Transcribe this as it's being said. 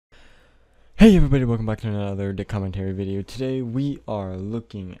Hey everybody, welcome back to another commentary video. Today we are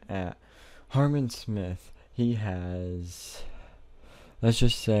looking at Harmon Smith. He has, let's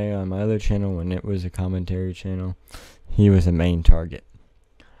just say on my other channel when it was a commentary channel, he was a main target.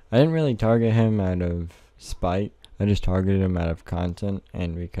 I didn't really target him out of spite, I just targeted him out of content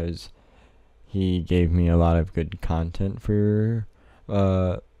and because he gave me a lot of good content for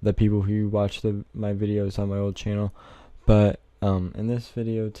the people who watch my videos on my old channel. But in this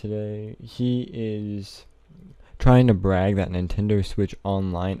video today, he is trying to brag that Nintendo Switch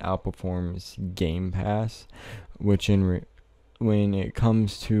Online outperforms Gamepass, which when it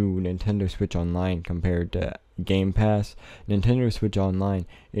comes to Nintendo Switch Online compared to Gamepass, Nintendo Switch Online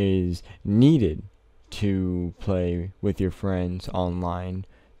is needed to play with your friends online,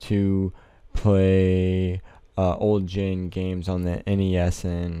 to play old gen games on the NES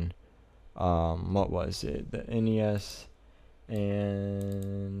and what was it? The NES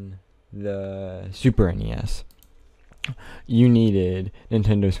and the Super NES. You needed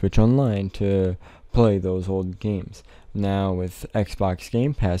Nintendo Switch Online to play those old games. Now with Xbox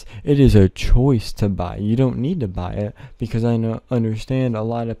Game Pass, it is a choice to buy. You don't need to buy it because I understand a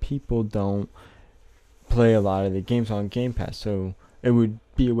lot of people don't play a lot of the games on Game Pass, so it would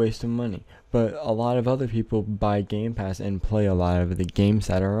be a waste of money. But a lot of other people buy Game Pass and play a lot of the games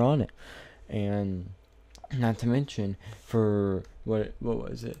that are on it. And not to mention, for what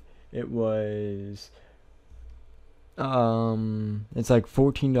was it? It was it's like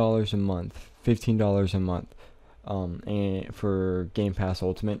 $14 a month, $15 a month, and for Game Pass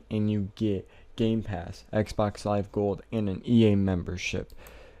Ultimate, and you get Game Pass, Xbox Live Gold, and an EA membership,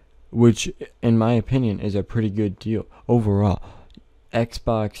 which, in my opinion, is a pretty good deal overall.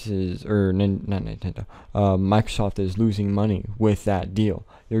 Xbox is, or not Nintendo, Microsoft is losing money with that deal.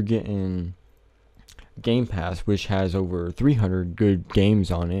 You're getting Game Pass, which has over 300 good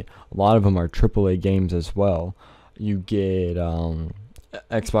games on it. A lot of them are AAA games as well. You get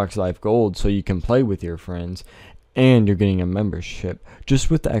Xbox Live Gold, so you can play with your friends, and you're getting a membership. Just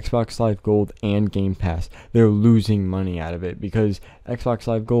with the Xbox Live Gold and Game Pass, they're losing money out of it because Xbox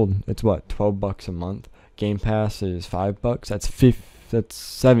Live Gold, it's what, $12 a month. Game Pass is $5.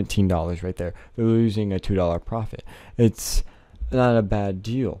 That's $17 right there. They're losing a $2 profit. It's not a bad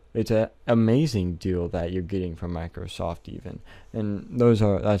deal. It's an amazing deal that you're getting from Microsoft even. And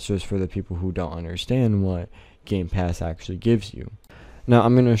that's just for the people who don't understand what Game Pass actually gives you. Now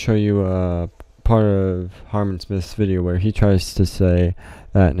I'm going to show you a part of Harmon Smith's video where he tries to say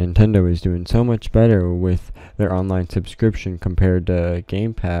that Nintendo is doing so much better with their online subscription compared to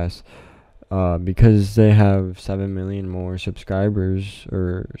Game Pass, because they have 7 million more subscribers,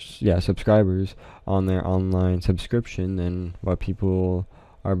 subscribers on their online subscription than what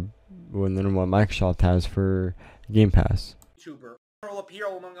Microsoft has for Game Pass. YouTuber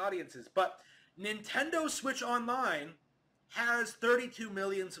appeal among audiences, but Nintendo Switch Online has 32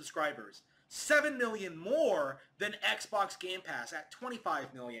 million subscribers, 7 million more than Xbox Game Pass at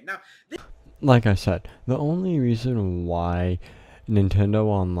 25 million. Now, like I said, the only reason why Nintendo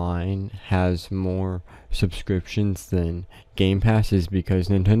Online has more subscriptions than Game Pass is because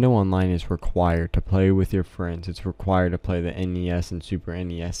Nintendo Online is required to play with your friends. It's required to play the NES and Super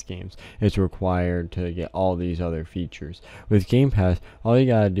NES games. It's required to get all these other features. With Game Pass, all you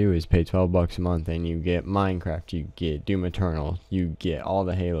gotta do is pay $12 a month and you get Minecraft, you get Doom Eternal, you get all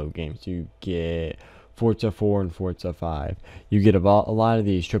the Halo games, you get Forza 4 and Forza 5. You get a lot of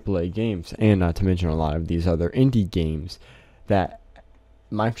these AAA games, and not to mention a lot of these other indie games that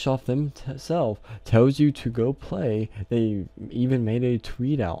Microsoft themselves tells you to go play. They even made a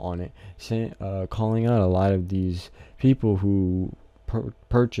tweet out on it calling out a lot of these people who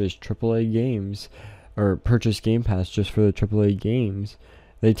purchase AAA games or purchase Game Pass just for the AAA games.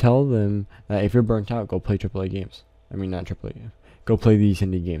 They tell them that if you're burnt out, go play AAA games. I mean, not AAA. Go play these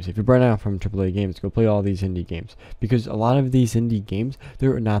indie games. If you're burnt out from AAA games, go play all these indie games. Because a lot of these indie games,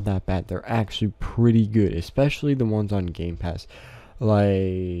 they're not that bad. They're actually pretty good, especially the ones on Game Pass.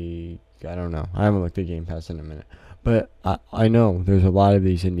 Like, I don't know. I haven't looked at Game Pass in a minute. But I know there's a lot of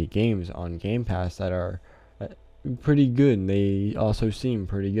these indie games on Game Pass that are pretty good. And they also seem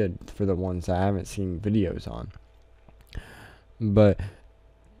pretty good for the ones that I haven't seen videos on. But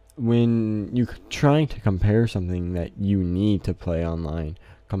when you're trying to compare something that you need to play online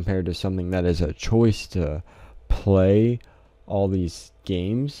compared to something that is a choice to play all these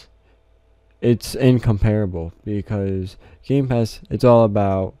games, it's incomparable, because Game Pass, it's all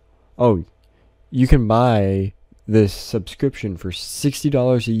about, oh, you can buy this subscription for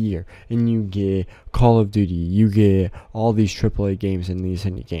 $60 a year and you get Call of Duty, you get all these AAA games and these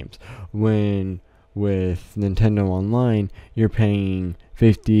indie games. When with Nintendo Online, you're paying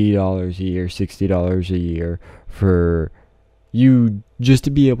 $50 a year, $60 a year for you just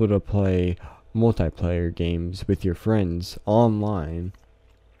to be able to play multiplayer games with your friends online,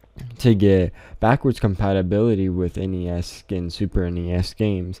 to get backwards compatibility with NES and Super NES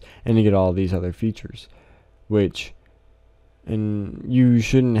games, and to get all these other features, which, and you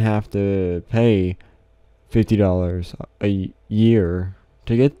shouldn't have to pay $50 a year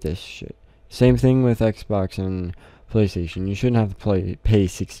to get this shit. Same thing with Xbox and PlayStation. You shouldn't have to pay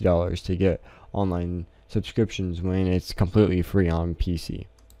 $60 to get online subscriptions when it's completely free on PC.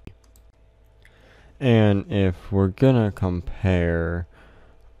 And if we're gonna compare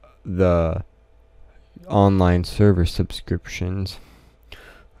the online server subscriptions,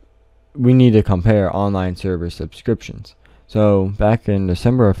 we need to compare online server subscriptions. So back in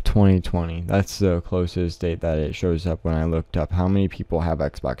December of 2020, that's the closest date that it shows up when I looked up how many people have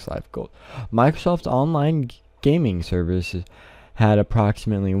Xbox Live Gold. Microsoft's online gaming service had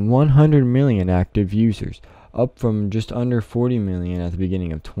approximately 100 million active users, up from just under 40 million at the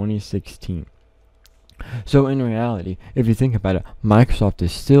beginning of 2016. So in reality, if you think about it, Microsoft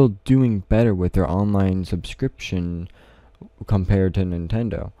is still doing better with their online subscription compared to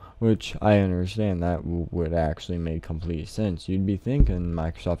Nintendo, which I understand that would actually make complete sense. You'd be thinking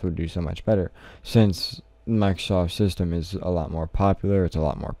Microsoft would do so much better, since Microsoft's system is a lot more popular, it's a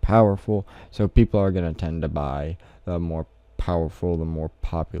lot more powerful, so people are going to tend to buy the more powerful, the more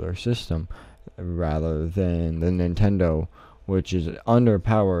popular system, rather than the Nintendo, which is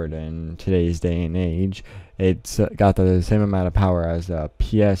underpowered in today's day and age. It's got the same amount of power as a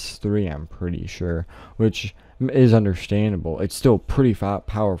PS3, I'm pretty sure, which is understandable. It's still pretty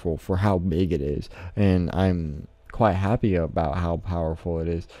powerful for how big it is, and I'm quite happy about how powerful it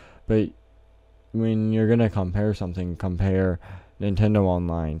is. But when you're gonna compare something, compare Nintendo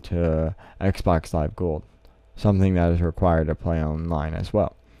Online to Xbox Live Gold, something that is required to play online as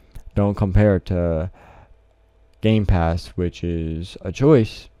well. Don't compare it to Game Pass, which is a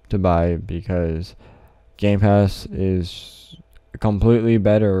choice to buy, because Game Pass is completely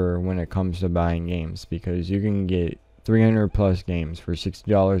better when it comes to buying games, because you can get 300 plus games for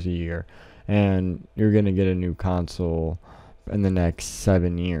 $60 a year, and you're going to get a new console in the next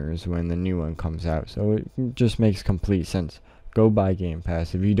 7 years when the new one comes out. So it just makes complete sense. Go buy Game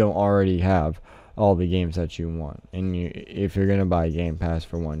Pass if you don't already have all the games that you want. And if you're going to buy Game Pass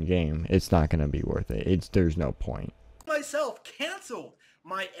for one game, it's not going to be worth it. There's no point. Myself canceled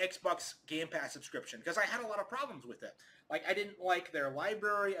my Xbox Game Pass subscription because I had a lot of problems with it. Like, I didn't like their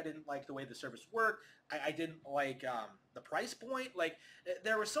library. I didn't like the way the service worked. I didn't like the price point. Like,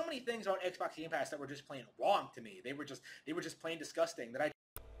 there were so many things on Xbox Game Pass that were just plain wrong to me. They were just plain disgusting. That I.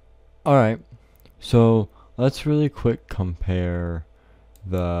 All right, so let's really quick compare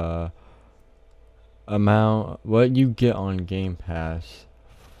the amount what you get on Game Pass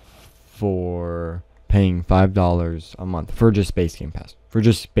for paying $5 a month for just base Game Pass. For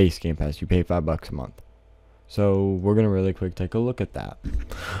just base Game Pass, you pay $5 a month. So we're gonna really quick take a look at that.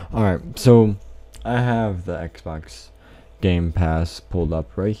 Alright, so I have the Xbox Game Pass pulled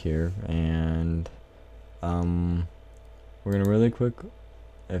up right here, and we're gonna really quick,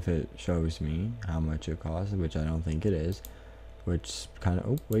 if it shows me how much it costs, which I don't think it is, which kind of,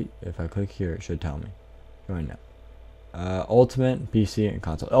 oh wait, if I click here it should tell me. Join now. Ultimate, PC, and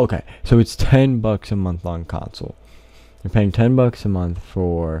console. Okay, so it's $10 a month on console. You're paying $10 a month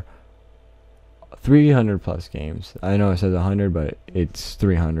for 300 plus games. I know it says 100, but it's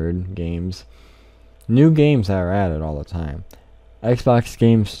 300 games. New games that are added all the time. Xbox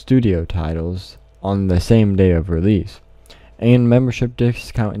Game Studio titles on the same day of release, and membership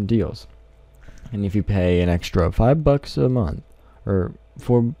discount and deals. And if you pay an extra $5 a month, or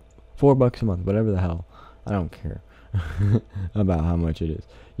 $4 a month, whatever the hell, I don't care about how much it is,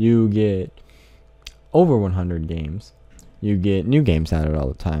 you get over 100 games. You get new games added all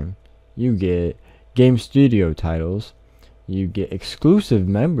the time. You get Game Studio titles. You get exclusive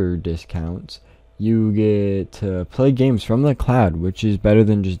member discounts. You get to play games from the cloud, which is better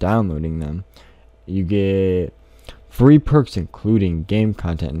than just downloading them. You get free perks, including game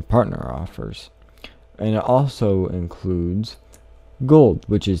content and partner offers. And it also includes Gold,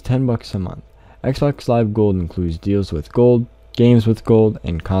 which is $10 a month. Xbox Live Gold includes deals with Gold, games with Gold,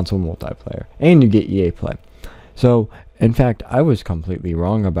 and console multiplayer. And you get EA Play. So, in fact, I was completely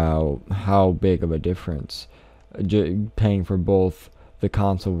wrong about how big of a difference paying for both the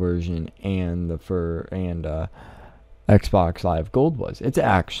console version and the Xbox Live Gold was. It's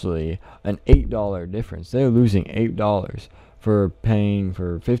actually an $8 difference. They're losing $8 for paying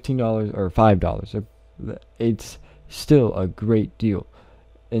for $15 or $5. It's still a great deal.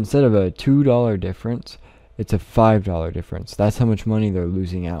 Instead of a $2 difference, It's a $5 difference. That's how much money they're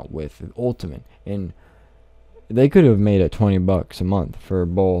losing out with Ultimate. And they could have made it $20 a month for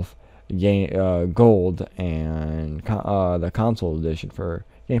both Gold and the console edition for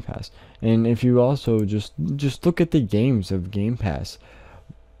Game Pass. And if you also just look at the games of Game Pass,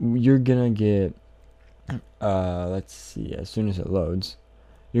 you're gonna get let's see, as soon as it loads,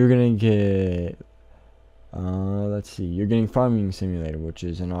 you're gonna get let's see, you're getting Farming Simulator, which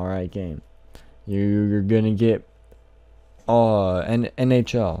is an alright game. You're gonna get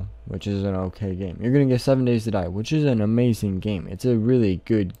NHL, which is an okay game. You're gonna get 7 Days to Die, which is an amazing game. It's a really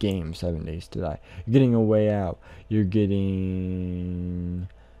good game, 7 Days to Die. You're getting A Way Out. You're getting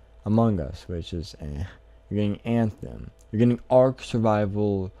Among Us, which is You're getting Anthem. You're getting Ark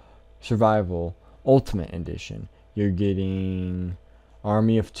Survival Ultimate Edition. You're getting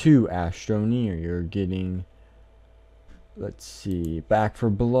Army of Two, Astroneer. You're getting, let's see, Back for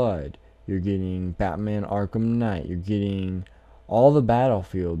Blood. You're getting Batman Arkham Knight. You're getting all the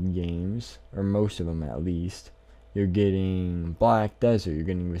Battlefield games, or most of them at least. You're getting Black Desert. You're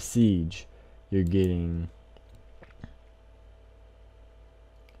getting The Siege. You're getting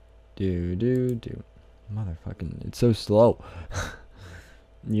motherfucking, it's so slow.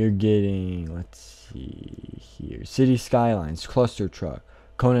 You're getting, let's see here, City Skylines, Cluster Truck,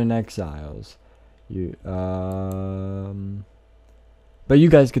 Conan Exiles. But you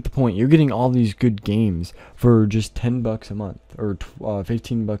guys get the point. You're getting all these good games for just $10 a month, or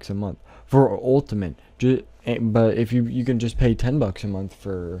 $15 a month for Ultimate. But if you can just pay $10 a month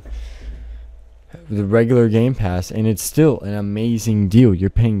for the regular Game Pass, and it's still an amazing deal. You're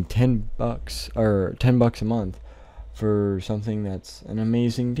paying $10 or $10 a month for something that's an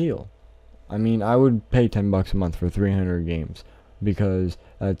amazing deal. I mean, I would pay $10 a month for 300 games, because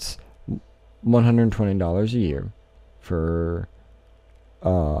that's $120 a year for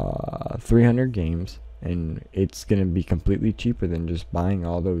 300 games, and it's gonna be completely cheaper than just buying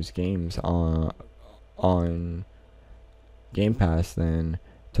all those games on Game Pass than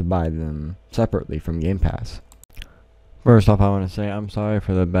to buy them separately from Game Pass. First off, I want to say I'm sorry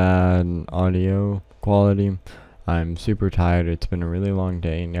for the bad audio quality. I'm super tired. It's been a really long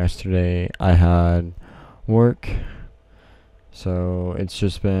day, and yesterday I had work, so it's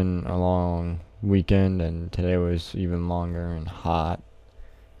just been a long weekend, and today was even longer and hot.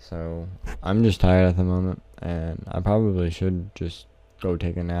 So I'm just tired at the moment, and I probably should just go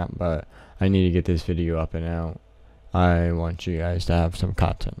take a nap, but I need to get this video up and out. I want you guys to have some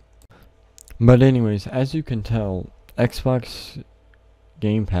content. But anyways, as you can tell, Xbox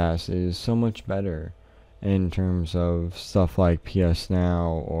Game Pass is so much better in terms of stuff like PS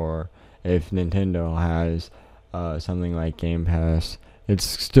Now, or if Nintendo has something like Game Pass, it's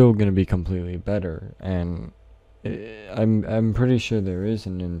still going to be completely better. And I'm pretty sure there is a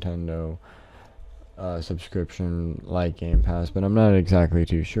Nintendo subscription like Game Pass, but I'm not exactly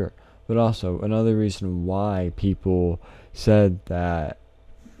too sure. But also, another reason why people said that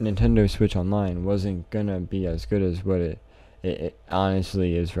Nintendo Switch Online wasn't gonna be as good as what it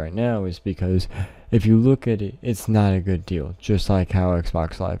honestly is right now is because if you look at it, it's not a good deal. Just like how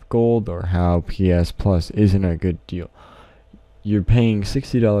Xbox Live Gold or how PS Plus isn't a good deal. You're paying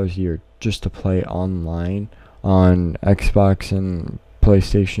 $60 a year just to play online on Xbox and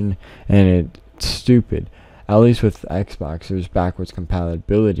PlayStation, and it's stupid. At least with Xbox, there's backwards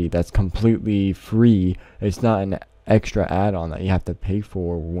compatibility that's completely free. It's not an extra add-on that you have to pay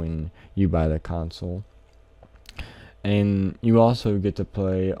for when you buy the console. And you also get to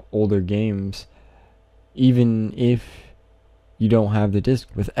play older games even if you don't have the disc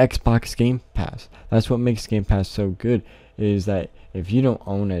with Xbox Game Pass. That's what makes Game Pass so good, is that if you don't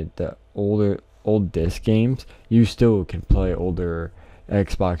own the old disc games, you still can play older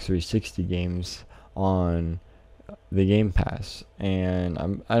Xbox 360 games on the Game Pass.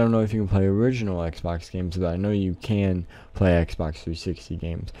 And I don't know if you can play original Xbox games, but I know you can play Xbox 360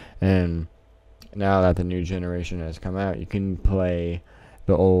 games. And now that the new generation has come out, you can play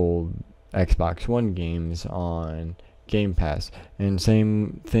the old Xbox One games on Game Pass. And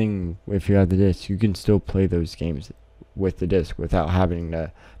same thing, if you have the disc, you can still play those games with the disc without having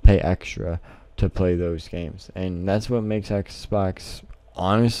to pay extra to play those games. And that's what makes Xbox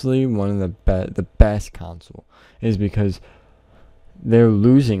honestly one of the best console, is because they're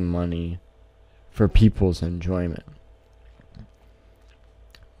losing money for people's enjoyment.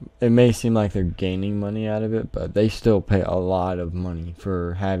 It may seem like they're gaining money out of it, but they still pay a lot of money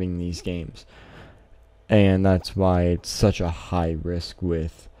for having these games. And that's why it's such a high risk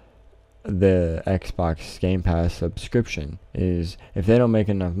with the Xbox Game Pass subscription is if they don't make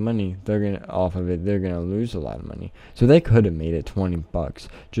enough money, they're gonna lose a lot of money. So they could have made it $20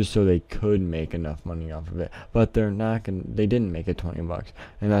 just so they could make enough money off of it, but they didn't make it $20,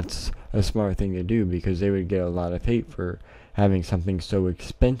 and that's a smart thing to do because they would get a lot of hate for having something so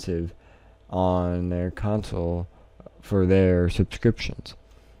expensive on their console for their subscriptions.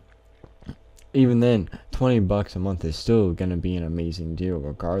 Even then, $20 a month is still gonna be an amazing deal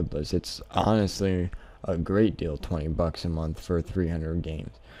regardless. It's honestly a great deal, $20 a month for 300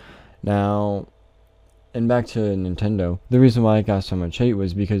 games. Now, and back to Nintendo, the reason why I got so much hate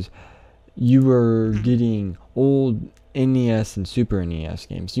was because you were getting old NES and Super NES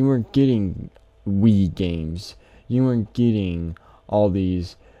games. You weren't getting Wii games. You weren't getting all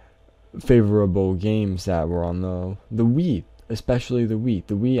these favorable games that were on the Wii. Especially the Wii.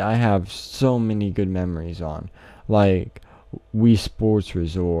 The Wii I have so many good memories on. Like Wii Sports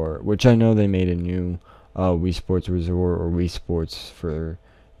Resort, which I know they made a new Wii Sports Resort or Wii Sports for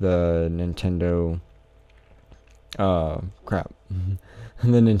the Nintendo crap.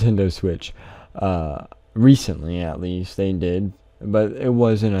 The Nintendo Switch. Recently at least they did, but it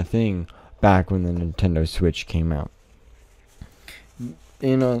wasn't a thing back when the Nintendo Switch came out.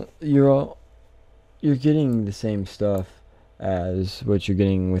 You know, you're getting the same stuff as what you're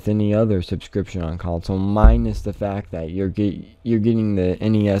getting with any other subscription on console, minus the fact that you're getting the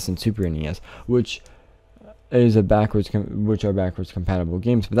NES and Super NES, which are backwards compatible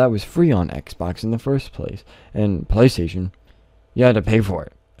games, but that was free on Xbox in the first place, and PlayStation, you had to pay for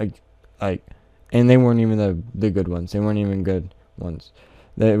it, and they weren't even the good ones. They weren't even good ones.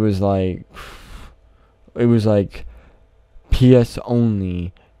 It was like PS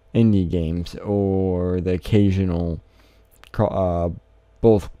only indie games or the occasional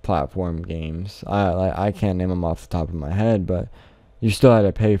both platform games. I can't name them off the top of my head, but you still had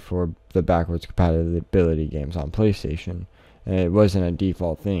to pay for the backwards compatibility games on PlayStation, and it wasn't a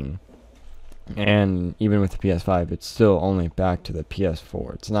default thing. And even with the PS5, it's still only back to the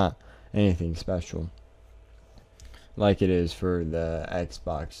PS4. It's not anything special like it is for the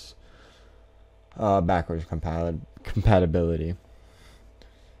Xbox backwards compatibility.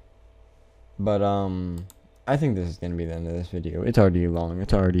 But I think this is going to be the end of this video. It's already long.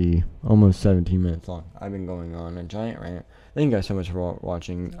 It's already almost 17 minutes long. I've been going on a giant rant. Thank you guys so much for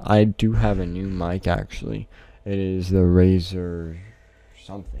watching. I do have a new mic, actually. It is the Razer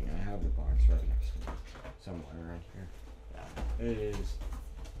something. I have the box right next to me. Somewhere around here. Yeah. It is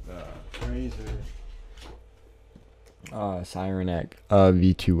the Razer Siren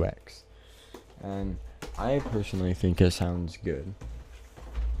V2X. And I personally think it sounds good.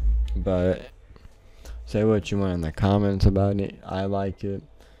 But say what you want in the comments about it. I like it.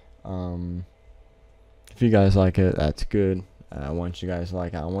 If you guys like it, that's good. I want you guys to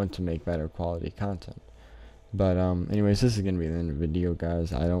like it. I want to make better quality content. But anyways, this is gonna be the end of the video,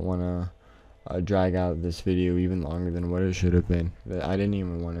 guys. I don't want to drag out this video even longer than what it should have been. I didn't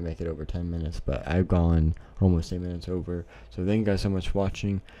even want to make it over 10 minutes, but I've gone almost 8 minutes over. So thank you guys so much for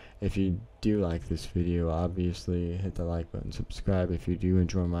watching. If you do like this video, obviously hit the like button, subscribe if you do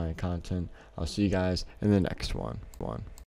enjoy my content. I'll see you guys in the next one.